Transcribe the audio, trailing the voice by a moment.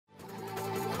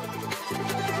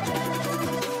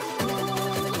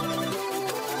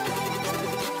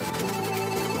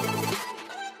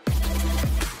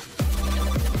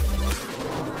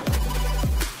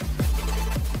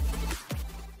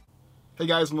Hey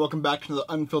guys, and welcome back to the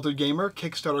Unfiltered Gamer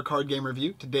Kickstarter card game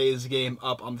review. Today's game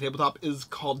up on the tabletop is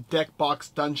called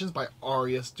Deckbox Dungeons by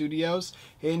Aria Studios.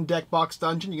 In Deckbox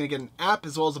Dungeon, you're going to get an app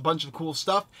as well as a bunch of cool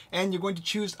stuff, and you're going to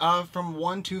choose from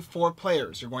 1 to 4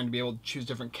 players. You're going to be able to choose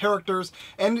different characters,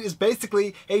 and it is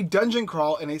basically a dungeon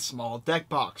crawl in a small deck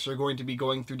box. You're going to be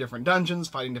going through different dungeons,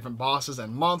 fighting different bosses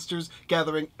and monsters,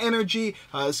 gathering energy,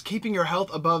 keeping your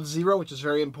health above 0, which is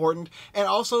very important, and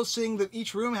also seeing that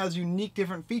each room has unique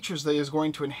different features that is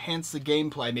going to enhance the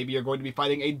gameplay. Maybe you're going to be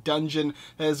fighting a dungeon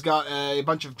that has got a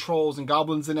bunch of trolls and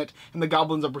goblins in it, and the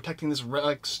goblins are protecting this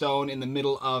relic stone in the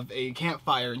middle of a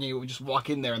campfire, and you just walk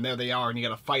in there and there they are and you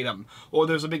gotta fight them. Or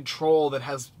there's a big troll that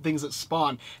has things that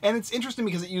spawn, and it's interesting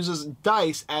because it uses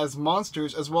dice as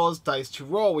monsters as well as dice to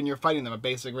roll when you're fighting them. A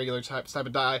basic regular type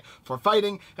of die for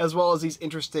fighting, as well as these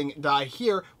interesting die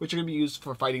here which are going to be used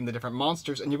for fighting the different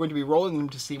monsters, and you're going to be rolling them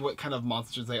to see what kind of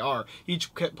monsters they are.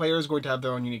 Each player is going to have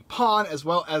their own unique pawn, as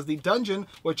well as the dungeon,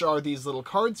 which are these little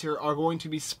cards here, are going to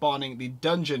be spawning the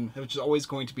dungeon, which is always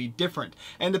going to be different.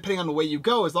 And depending on the way you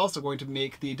go is also going to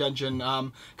make the dungeon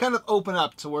kind of open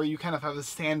up to where you kind of have a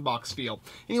sandbox feel.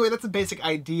 Anyway, that's the basic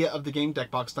idea of the game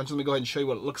Deckbox Dungeon. Let me go ahead and show you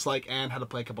what it looks like and how to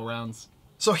play a couple rounds.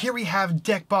 So here we have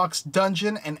Deckbox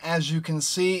Dungeon, and as you can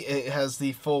see, it has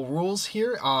the full rules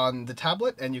here on the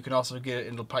tablet, and you can also get it,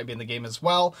 it'll probably be in the game as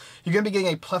well. You're going to be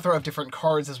getting a plethora of different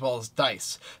cards as well as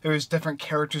dice. There's different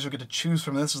characters you get to choose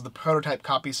from. This is the prototype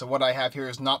copy, so what I have here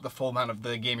is not the full amount of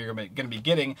the game you're going to be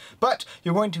getting, but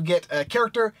you're going to get a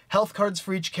character, health cards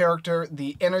for each character,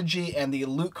 the energy and the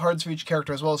loot cards for each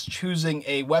character, as well as choosing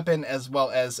a weapon as well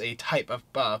as a type of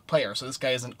player. So this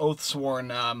guy is an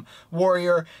oath-sworn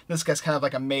warrior. This guy's kind of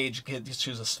like a mage. You can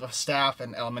choose a staff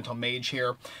and elemental mage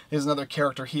here. There's another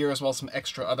character here as well as some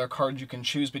extra other cards you can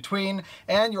choose between,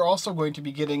 and you're also going to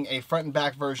be getting a front and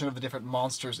back version of the different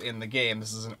monsters in the game.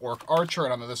 This is an orc archer,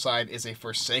 and on the other side is a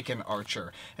forsaken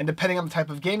archer, and depending on the type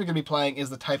of game you're going to be playing is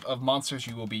the type of monsters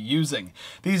you will be using.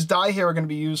 These die here are going to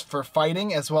be used for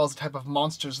fighting as well as the type of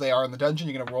monsters they are in the dungeon.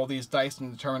 You're going to roll these dice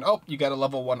and determine, oh, you got a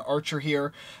level 1 archer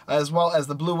here, as well as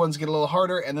the blue ones get a little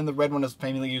harder, and then the red one is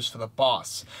mainly used for the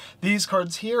boss. These cards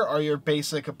here are your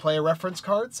basic player reference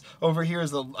cards. Over here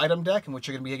is the item deck, in which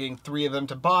you're going to be getting 3 of them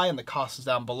to buy, and the cost is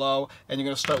down below, and you're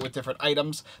going to start with different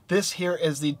items. This here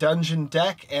is the dungeon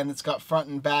deck, and it's got front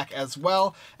and back as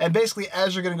well, and basically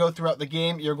as you're going to go throughout the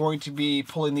game, you're going to be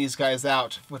pulling these guys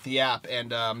out with the app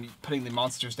and putting the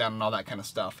monsters down and all that kind of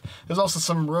stuff. There's also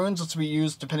some runes that will be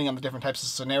used depending on the different types of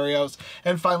scenarios,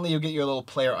 and finally you'll get your little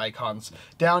player icons.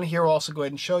 Down here we'll also go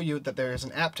ahead and show you that there is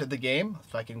an app to the game,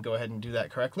 if I can go ahead and do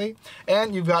that correctly.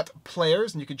 And you've got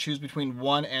players, and you can choose between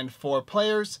 1 and 4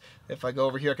 players. If I go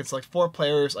over here, I can select 4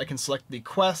 players, I can select the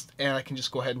quest, and I can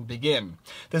just go ahead and begin.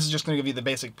 This is just going to give you the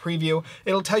basic preview.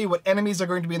 It'll tell you what enemies are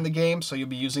going to be in the game, so you'll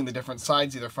be using the different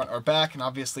sides, either front or back, and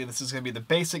obviously this is going to be the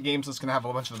basic game, so it's going to have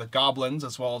a bunch of the goblins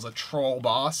as well as a troll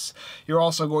boss. You're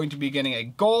also going to be getting a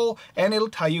goal, and it'll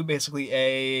tell you basically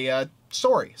a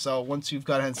story. So once you've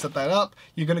gone ahead and set that up,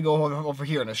 you're going to go over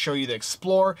here and it'll show you the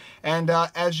explore, and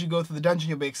as you go through the dungeon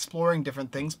you'll be exploring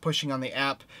different things, pushing on the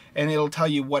app, and it'll tell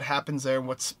you what happens there and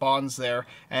what spawns there,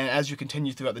 and as you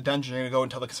continue throughout the dungeon you're going to go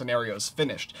until the scenario is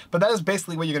finished. But that is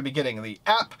basically what you're going to be getting, the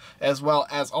app as well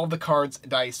as all the cards,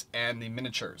 dice, and the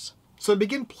miniatures. So to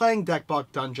begin playing Deckbox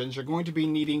Dungeons, you're going to be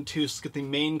needing to get the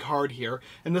main card here,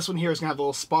 and this one here is going to have a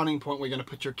little spawning point where you're going to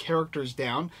put your characters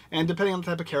down, and depending on the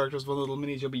type of characters, what little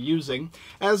minis you'll be using,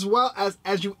 as well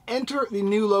as you enter the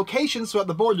new locations throughout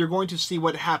the board, you're going to see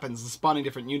what happens, the spawning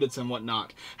different units and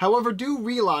whatnot. However, do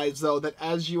realize, though, that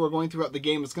as you are going throughout the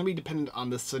game, it's going to be dependent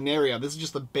on the scenario. This is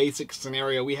just the basic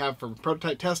scenario we have for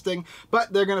prototype testing,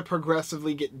 but they're going to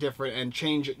progressively get different and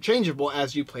changeable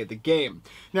as you play the game.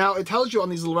 Now, it tells you on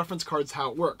these little reference cards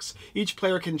how it works. Each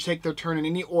player can take their turn in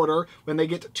any order when they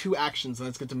get 2 actions, and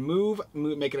it's going to move,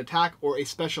 make an attack, or a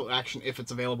special action if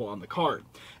it's available on the card.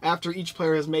 After each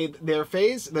player has made their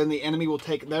phase, then the enemy will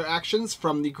take their actions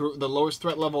from the lowest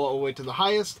threat level all the way to the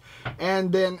highest,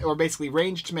 and then, or basically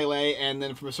ranged melee, and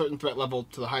then from a certain threat level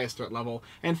to the highest threat level.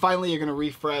 And finally, you're going to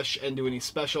refresh and do any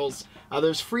specials.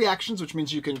 There's free actions, which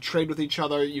means you can trade with each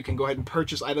other. You can go ahead and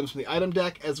purchase items from the item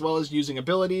deck, as well as using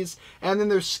abilities. And then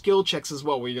there's skill checks as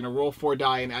well, where you're going to roll 4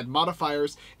 die and add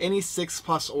modifiers. Any 6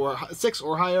 or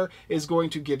higher is going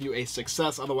to give you a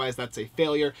success, otherwise that's a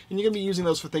failure, and you're going to be using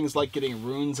those for things like getting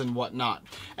runes and whatnot.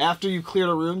 After you've cleared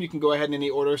a room, you can go ahead in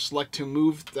any order, select to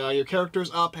move your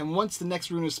characters up, and once the next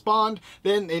rune is spawned,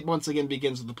 then it once again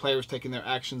begins with the players taking their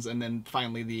actions, and then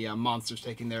finally the monsters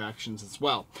taking their actions as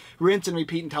well. Rinse and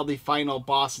repeat until the final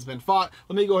boss has been fought.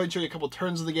 Let me go ahead and show you a couple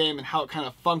turns of the game and how it kind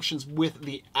of functions with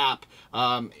the app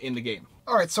in the game.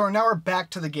 Alright, so now we're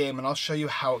back to the game, and I'll show you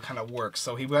how it kind of works.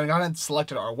 So we went ahead and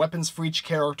selected our weapons for each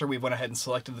character. We went ahead and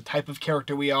selected the type of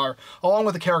character we are, along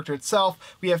with the character itself.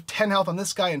 We have 10 health on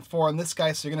this guy and 4 on this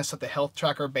guy, so you're going to set the health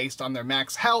tracker based on their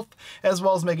max health, as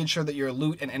well as making sure that your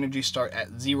loot and energy start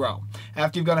at 0.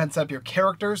 After you've gone ahead and set up your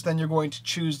characters, then you're going to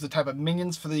choose the type of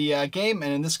minions for the game,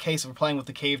 and in this case, we're playing with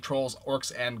the cave trolls,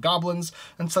 orcs, and goblins,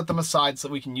 and set them aside so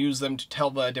that we can use them to tell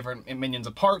the different minions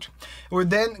apart. We're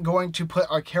then going to put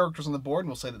our characters on the board, and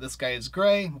we'll say that this guy is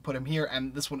gray, we'll put him here,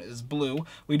 and this one is blue.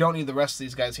 We don't need the rest of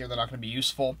these guys here, they're not going to be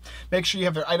useful. Make sure you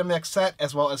have their item deck set,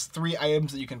 as well as 3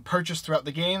 items that you can purchase throughout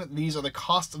the game. These are the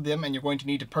cost of them, and you're going to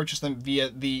need to purchase them via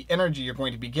the energy you're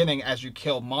going to be getting as you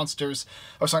kill monsters.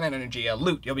 Oh, sorry, not energy,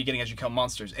 loot you'll be getting as you kill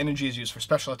monsters. Energy is used for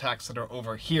special attacks that are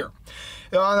over here.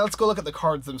 Let's go look at the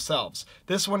cards themselves.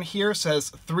 This one here says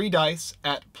 3 dice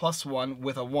at +1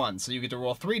 with a 1. So you get to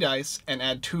roll 3 dice and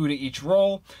add 2 to each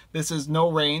roll. This is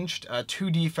no ranged,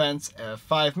 2 defense,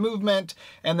 5 movement,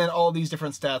 and then all these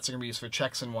different stats are going to be used for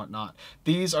checks and whatnot.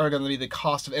 These are going to be the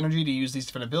cost of energy to use these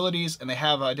different abilities, and they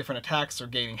have different attacks or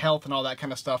gaining health and all that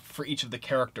kind of stuff for each of the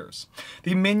characters.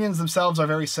 The minions themselves are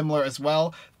very similar as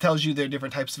well. It tells you their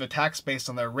different types of attacks based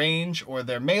on their range or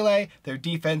their melee, their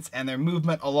defense, and their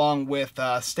movement, along with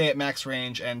stay at max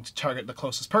range and target the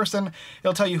closest person.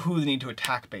 It'll tell you who they need to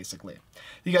attack, basically.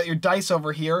 You got your dice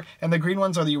over here, and the green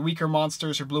ones are the weaker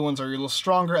monsters, your blue ones are a little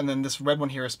stronger, and then this red one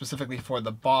here is specifically for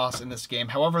the boss in this game.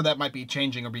 However, that might be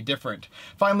changing or be different.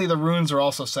 Finally, the runes are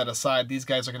also set aside. These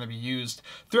guys are going to be used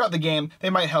throughout the game. They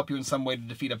might help you in some way to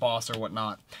defeat a boss or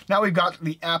whatnot. Now we've got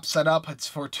the app set up. It's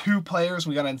for 2 players.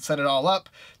 We got to set it all up.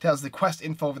 It has the quest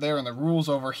info over there and the rules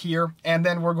over here, and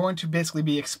then we're going to basically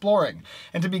be exploring.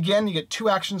 And to begin, you get 2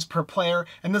 actions per player,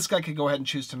 and this guy could go ahead and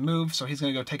choose to move, so he's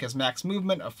going to go take his max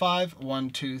movement of 5. 1,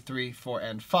 2, 3, 4,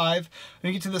 and 5.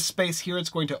 When you get to this space here, it's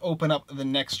going to open up the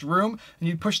next room, and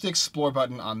you push the explore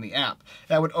button on the app.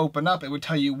 That would open up, it would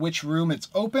tell you which room it's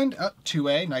opened.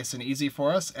 2A, nice and easy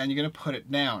for us, and you're going to put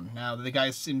it down. Now the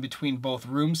guy's in between both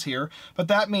rooms here, but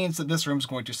that means that this room's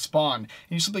going to spawn, and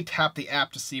you simply tap the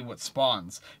app to see what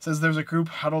spawns. It says there's a group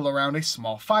huddled around a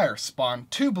small fire. Spawn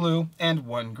 2 blue and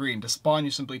 1 green. To spawn,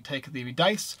 you simply take the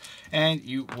dice and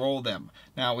you roll them.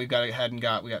 Now we've got ahead and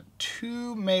we got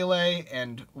 2 melee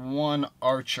and 1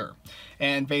 archer.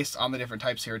 And based on the different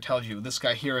types here, it tells you this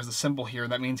guy here is the symbol here.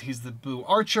 That means he's the blue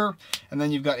archer. And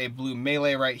then you've got a blue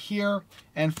melee right here.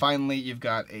 And finally, you've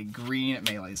got a green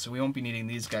melee. So we won't be needing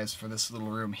these guys for this little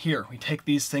room here. We take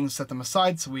these things, set them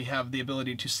aside, so we have the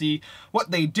ability to see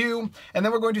what they do. And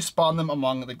then we're going to spawn them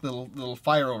among the little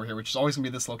fire over here, which is always going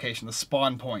to be this location, the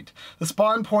spawn point. The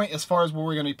spawn point, as far as where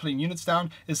we're going to be putting units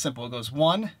down, is simple. It goes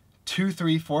 1, 2,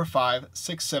 3, 4, 5,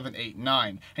 6, 7, 8,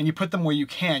 9. And you put them where you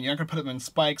can. You're not going to put them in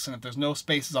spikes, and if there's no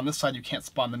spaces on this side, you can't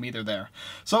spawn them either there.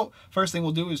 So first thing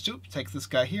we'll do is take this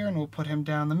guy here, and we'll put him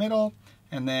down the middle.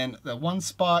 And then the 1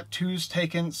 spot, 2's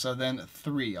taken, so then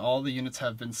 3. All the units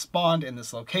have been spawned in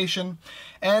this location.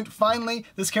 And finally,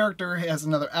 this character has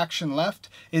another action left.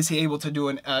 Is he able to do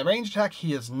a ranged attack?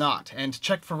 He is not. And to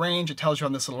check for range, it tells you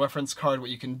on this little reference card what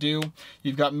you can do.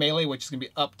 You've got melee, which is going to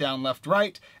be up, down, left,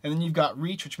 right. And then you've got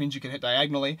reach, which means you can hit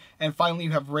diagonally. And finally,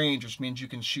 you have range, which means you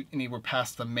can shoot anywhere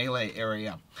past the melee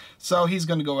area. So he's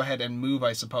going to go ahead and move,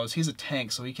 I suppose. He's a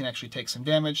tank, so he can actually take some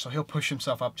damage. So he'll push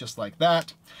himself up just like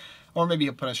that. Or maybe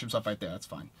he'll punish himself right there, that's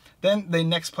fine. Then the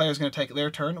next player is going to take their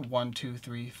turn. 1, 2,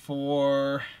 3,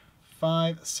 4,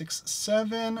 5, 6,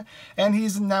 7. And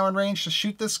he's now in range to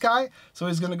shoot this guy. So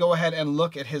he's going to go ahead and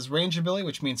look at his range ability,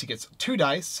 which means he gets 2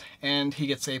 dice. And he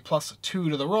gets a +2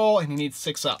 to the roll, and he needs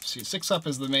 6 up. So 6 up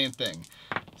is the main thing.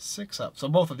 6 up. So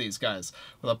both of these guys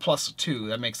with a +2.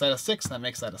 That makes that a 6, that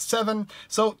makes that a 7.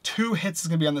 So 2 hits is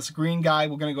going to be on this green guy.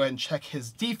 We're going to go ahead and check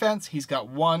his defense. He's got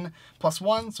 1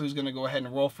 +1, so he's going to go ahead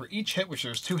and roll for each hit, which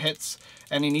there's 2 hits,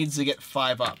 and he needs to get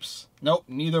 5 ups. Nope,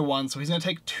 neither one, so he's going to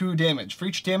take 2 damage. For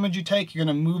each damage you take, you're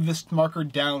going to move this marker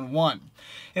down 1.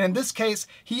 And in this case,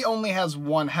 he only has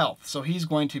 1 health, so he's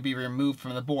going to be removed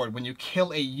from the board. When you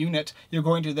kill a unit, you're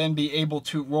going to then be able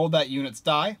to roll that unit's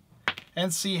die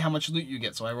and see how much loot you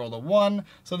get. So I rolled a 1,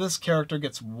 so this character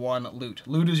gets 1 loot.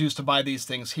 Loot is used to buy these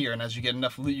things here, and as you get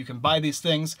enough loot, you can buy these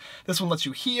things. This one lets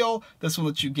you heal, this one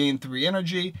lets you gain 3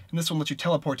 energy, and this one lets you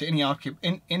teleport to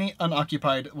any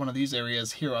unoccupied one of these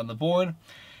areas here on the board.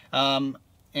 And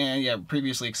yeah,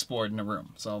 previously explored in a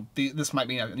room. So this might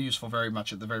be useful very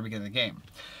much at the very beginning of the game.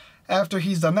 After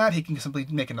he's done that, he can simply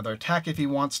make another attack if he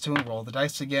wants to and roll the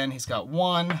dice again. He's got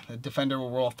 1. The defender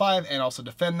will roll 5 and also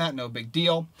defend that, no big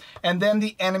deal. And then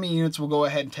the enemy units will go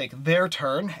ahead and take their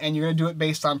turn, and you're going to do it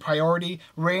based on priority.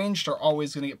 Ranged are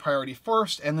always going to get priority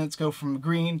first, and then let's go from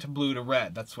green to blue to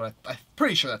red. That's what I'm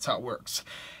pretty sure that's how it works.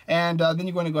 And then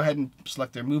you're going to go ahead and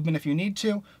select their movement if you need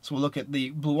to. So we'll look at the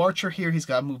blue archer here. He's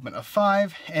got a movement of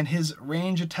 5, and his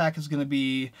range attack is going to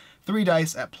be 3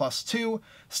 dice at +2,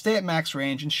 stay at max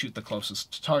range, and shoot the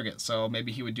closest target. So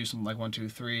maybe he would do something like 1, 2,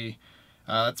 3.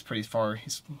 That's pretty far.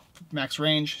 He's max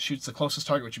range, shoots the closest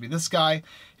target, which would be this guy.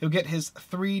 He'll get his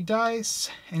 3 dice,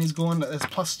 and he's going as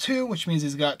 +2, which means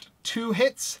he's got 2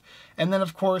 hits. And then,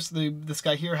 of course, this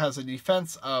guy here has a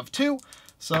defense of 2.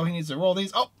 So he needs to roll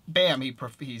these. Oh, bam,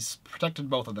 he's protected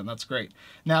both of them. That's great.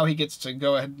 Now he gets to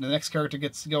go ahead, the next character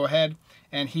gets to go ahead,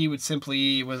 and he would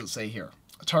simply, what does it say here?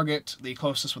 Target the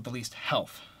closest with the least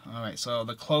health. Alright, so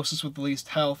the closest with the least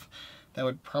health, that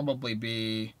would probably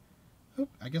be,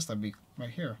 I guess that'd be right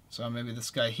here. So maybe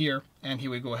this guy here, and he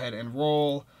would go ahead and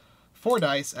roll 4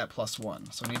 dice at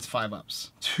 +1. So he needs 5 ups.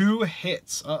 2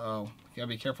 hits. Uh-oh. You gotta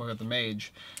be careful with the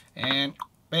mage. And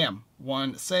bam,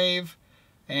 1 save.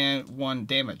 And 1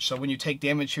 damage. So when you take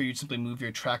damage here, you simply move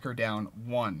your tracker down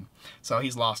 1. So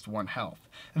he's lost 1 health.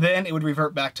 Then it would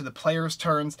revert back to the player's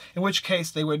turns, in which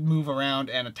case they would move around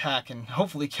and attack and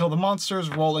hopefully kill the monsters,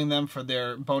 rolling them for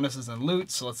their bonuses and loot.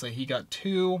 So let's say he got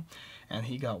 2, and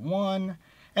he got 1.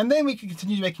 And then we can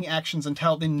continue making actions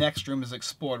until the next room is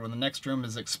explored. When the next room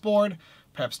is explored,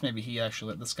 perhaps maybe he actually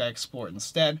let this guy explore it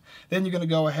instead. Then you're going to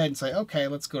go ahead and say, okay,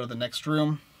 let's go to the next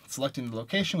room. Selecting the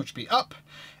location, which would be up.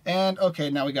 And okay,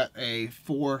 now we got a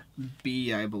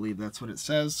 4B, I believe that's what it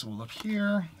says. So we'll look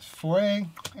here, 4A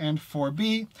and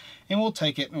 4B, and we'll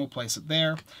take it and we'll place it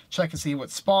there. Check and see what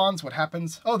spawns, what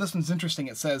happens. Oh, this one's interesting.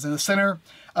 It says, in the center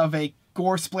of a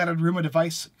gore-splattered room, a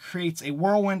device creates a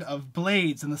whirlwind of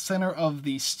blades. In the center of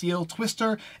the steel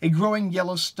twister, a growing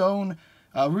yellow stone,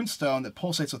 runestone that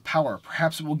pulsates with power.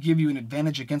 Perhaps it will give you an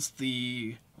advantage against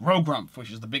the Rogrump,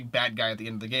 which is the big bad guy at the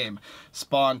end of the game.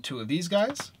 Spawn 2 of these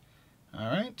guys.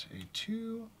 Alright, a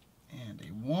 2 and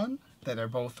a 1 that are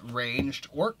both ranged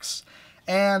orcs.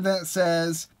 And then it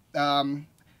says,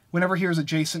 whenever here is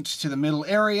adjacent to the middle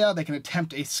area, they can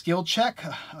attempt a skill check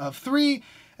of 3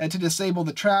 to disable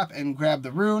the trap and grab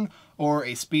the rune, or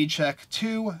a speed check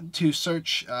 2 to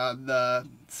search to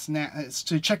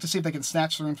check to see if they can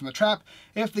snatch the rune from the trap.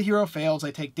 If the hero fails,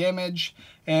 they take damage,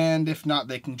 and if not,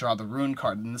 they can draw the rune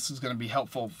card. And this is going to be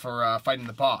helpful for fighting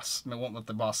the boss. It won't let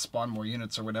the boss spawn more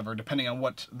units or whatever, depending on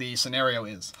what the scenario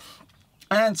is.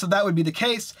 And so that would be the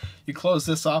case. You close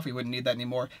this off, we wouldn't need that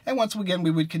anymore. And once again,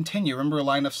 we would continue. Remember, a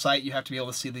line of sight, you have to be able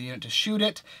to see the unit to shoot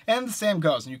it. And the same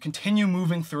goes. And you continue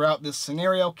moving throughout this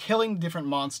scenario, killing different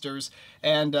monsters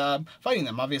and fighting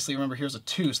them. Obviously, remember, here's a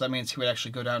 2, so that means he would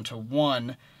actually go down to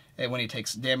 1 when he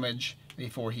takes damage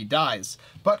before he dies.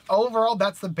 But overall,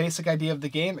 that's the basic idea of the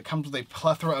game. It comes with a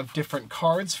plethora of different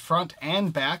cards, front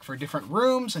and back, for different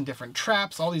rooms and different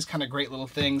traps, all these kind of great little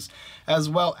things, as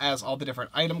well as all the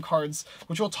different item cards,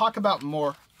 which we'll talk about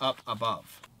more up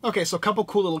above. Okay, so a couple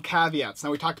cool little caveats. Now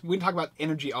we didn't talk about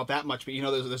energy all that much, but you know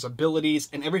there's abilities,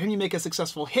 and every time you make a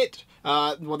successful hit,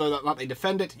 whether or not they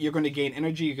defend it, you're going to gain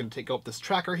energy. You're going to go up this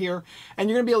tracker here, and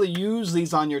you're going to be able to use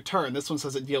these on your turn. This one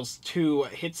says it deals 2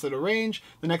 hits at a range.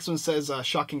 The next one says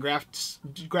Shocking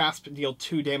Grasp, deal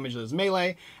 2 damage as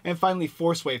melee. And finally,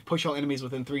 Force Wave, push all enemies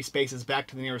within 3 spaces back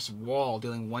to the nearest wall,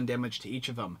 dealing 1 damage to each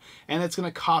of them. And it's going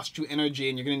to cost you energy,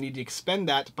 and you're going to need to expend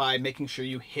that by making sure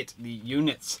you hit the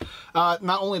units.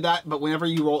 Not only that, but whenever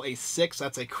you roll a 6,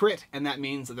 that's a crit, and that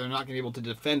means that they're not going to be able to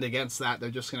defend against that. They're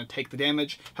just going to take the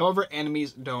damage. However,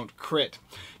 enemies don't crit.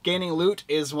 Gaining loot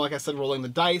is, like I said, rolling the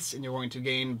dice, and you're going to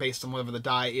gain based on whatever the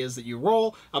die is that you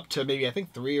roll, up to maybe, I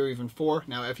think, 3 or even 4.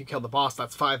 Now, if you kill the boss,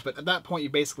 that's 5, but at that point, you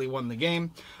basically won the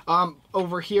game.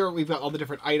 Over here, we've got all the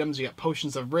different items. You got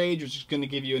Potions of Rage, which is going to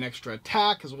give you an extra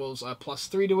attack, as well as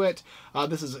 +3 to it.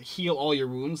 This is Heal All Your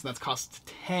Wounds, and that's costs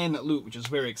 10 loot, which is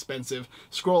very expensive.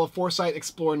 Scroll of Foresight,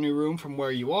 explore a new room from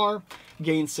where you are.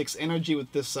 Gain 6 energy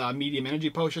with this medium energy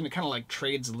potion. It kind of like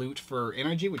trades loot for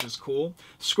energy, which is cool.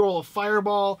 Scroll of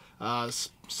Fireball,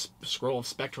 Scroll of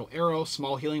Spectral Arrow,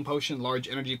 small healing potion, large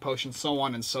energy potion, so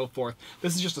on and so forth.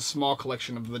 This is just a small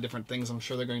collection of the different things I'm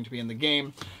sure they're going to be in the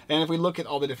game. And if we look at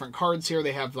all the different cards here,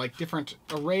 they have like different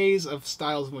arrays of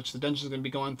styles in which the dungeon is going to be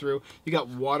going through. You got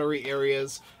watery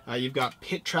areas, you've got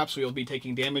pit traps where you'll be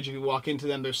taking damage if you walk into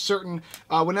them. There's certain,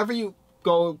 whenever you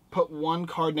go put one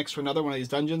card next to another one of these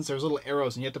dungeons, there's little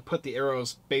arrows, and you have to put the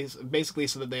arrows basically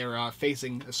so that they're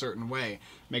facing a certain way.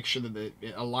 Make sure that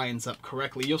it aligns up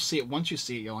correctly. You'll see it. Once you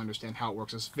see it, you'll understand how it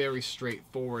works. It's very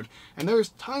straightforward. And there's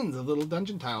tons of little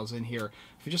dungeon tiles in here.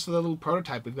 If you're just a little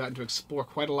prototype, we've gotten to explore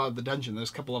quite a lot of the dungeon. There's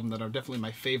a couple of them that are definitely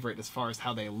my favorite as far as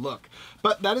how they look.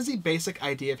 But that is the basic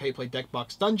idea of how you play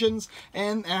Deckbox Dungeons,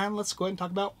 and let's go ahead and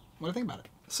talk about what I think about it.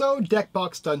 So,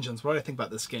 Deckbox Dungeons, what do I think about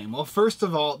this game? Well, first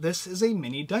of all, this is a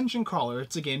mini dungeon crawler.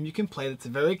 It's a game you can play that's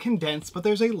very condensed, but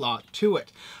there's a lot to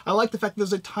it. I like the fact that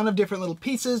there's a ton of different little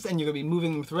pieces, and you're going to be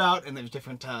moving them throughout, and there's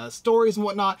different stories and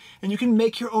whatnot, and you can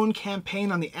make your own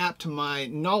campaign on the app, to my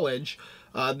knowledge.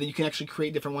 That you can actually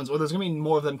create different ones, or there's going to be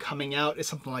more of them coming out, or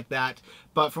something like that.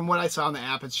 But from what I saw on the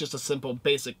app, it's just a simple,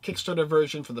 basic Kickstarter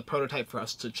version for the prototype for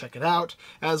us to check it out,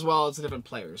 as well as the different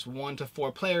players, 1 to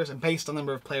 4 players, and based on the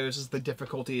number of players, as the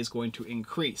difficulty is going to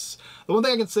increase. The one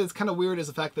thing I can say is kind of weird is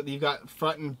the fact that you've got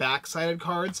front and back-sided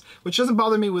cards, which doesn't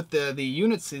bother me with the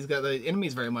units, the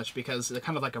enemies very much, because they're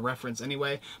kind of like a reference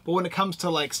anyway. But when it comes to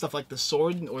like stuff like the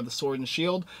sword, or the sword and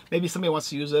shield, maybe somebody wants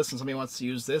to use this and somebody wants to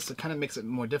use this, it kind of makes it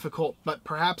more difficult. But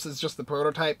perhaps it's just the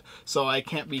prototype, so I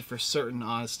can't be for certain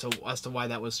as to why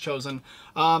that was chosen.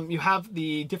 You have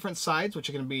the different sides, which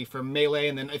are going to be for melee,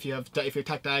 and then if you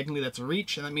attack diagonally, that's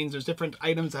reach, and that means there's different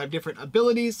items that have different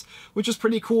abilities, which is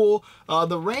pretty cool.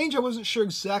 The range, I wasn't sure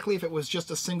exactly if it was just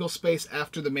a single space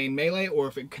after the main melee, or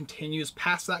if it continues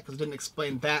past that, because it didn't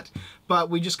explain that,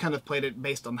 but we just kind of played it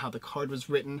based on how the card was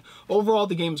written. Overall,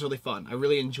 the game's really fun. I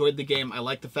really enjoyed the game. I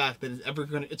like the fact that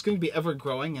it's going to be ever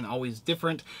growing and always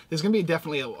different. There's going to be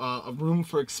definitely a room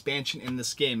for expansion in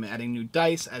this game, adding new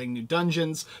dice, adding new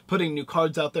dungeons, putting new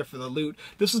cards out there for the loot.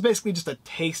 This is basically just a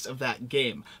taste of that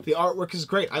game. The artwork is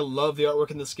great. I love the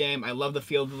artwork in this game. I love the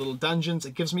feel of the little dungeons.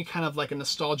 It gives me kind of like a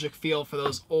nostalgic feel for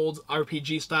those old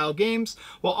RPG style games,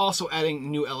 while also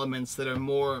adding new elements that are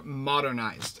more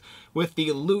modernized. With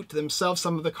the loot themselves,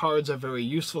 some of the cards are very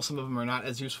useful, some of them are not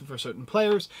as useful for certain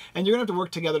players, and you're going to have to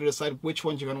work together to decide which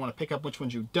ones you're going to want to pick up, which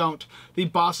ones you don't. The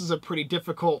bosses are pretty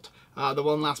difficult. The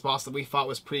one last boss that we fought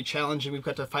was pretty challenging. We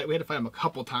had to fight him a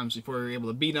couple times before we were able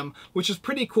to beat him, which is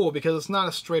pretty cool because it's not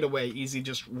a straightaway easy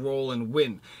just roll and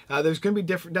win. There's going to be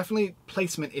definitely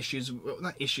placement issues, well,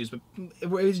 not issues, but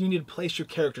ways you need to place your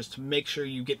characters to make sure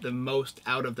you get the most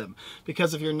out of them.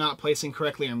 Because if you're not placing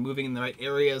correctly or moving in the right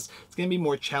areas, it's going to be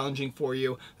more challenging for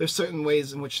you. There's certain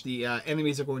ways in which the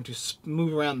enemies are going to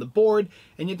move around the board,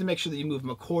 and you have to make sure that you move them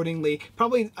accordingly.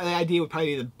 Probably the idea would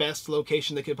probably be the best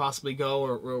location they could possibly go,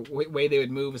 or way they would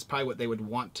move is probably what they would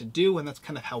want to do, and that's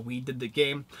kind of how we did the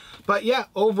game. But yeah,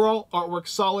 overall, artwork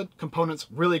solid, components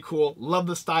really cool. Love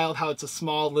the style of how it's a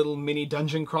small little mini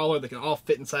dungeon crawler that can all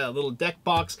fit inside a little deck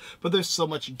box, but there's so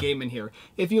much game in here.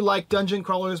 If you like dungeon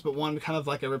crawlers but want kind of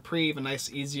like a reprieve, a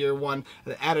nice easier one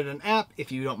that added an app,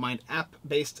 if you don't mind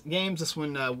app-based games, this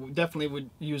one definitely would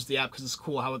use the app because it's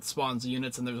cool how it spawns the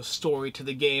units and there's a story to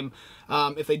the game.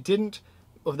 If they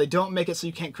don't make it so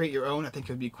you can't create your own, I think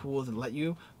it would be cool to let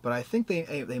you, but I think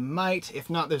they might. If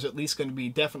not, there's at least going to be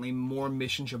definitely more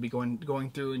missions you'll be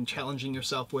going through and challenging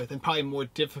yourself with, and probably more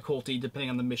difficulty depending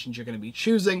on the missions you're going to be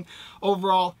choosing.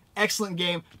 Overall, excellent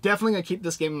game. Definitely going to keep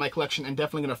this game in my collection, and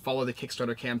definitely going to follow the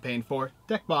Kickstarter campaign for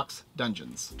Deckbox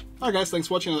Dungeons. Alright guys, thanks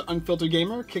for watching another Unfiltered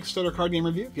Gamer Kickstarter card game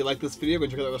review. If you like this video, go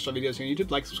check out the rest of our videos here on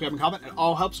YouTube. Like, subscribe, and comment. It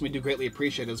all helps, and we do greatly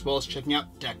appreciate it, as well as checking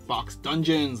out Deckbox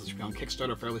Dungeons, which will be on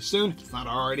Kickstarter fairly soon, if it's not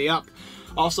already up.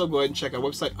 Also, go ahead and check our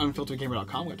website,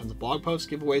 unfilteredgamer.com. We have tons of blog posts,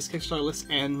 giveaways, Kickstarter lists,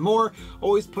 and more.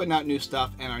 Always putting out new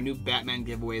stuff, and our new Batman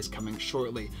giveaway is coming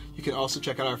shortly. You can also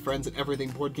check out our friends at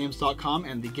everythingboardgames.com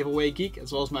and the Giveaway Geek,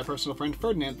 as well as my personal friend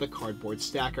Ferdinand, the Cardboard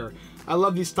Stacker. I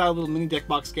love these style little mini deck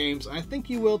box games, and I think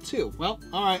you will too. Well,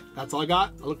 alright, that's all I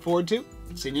got. I look forward to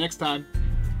seeing you next time.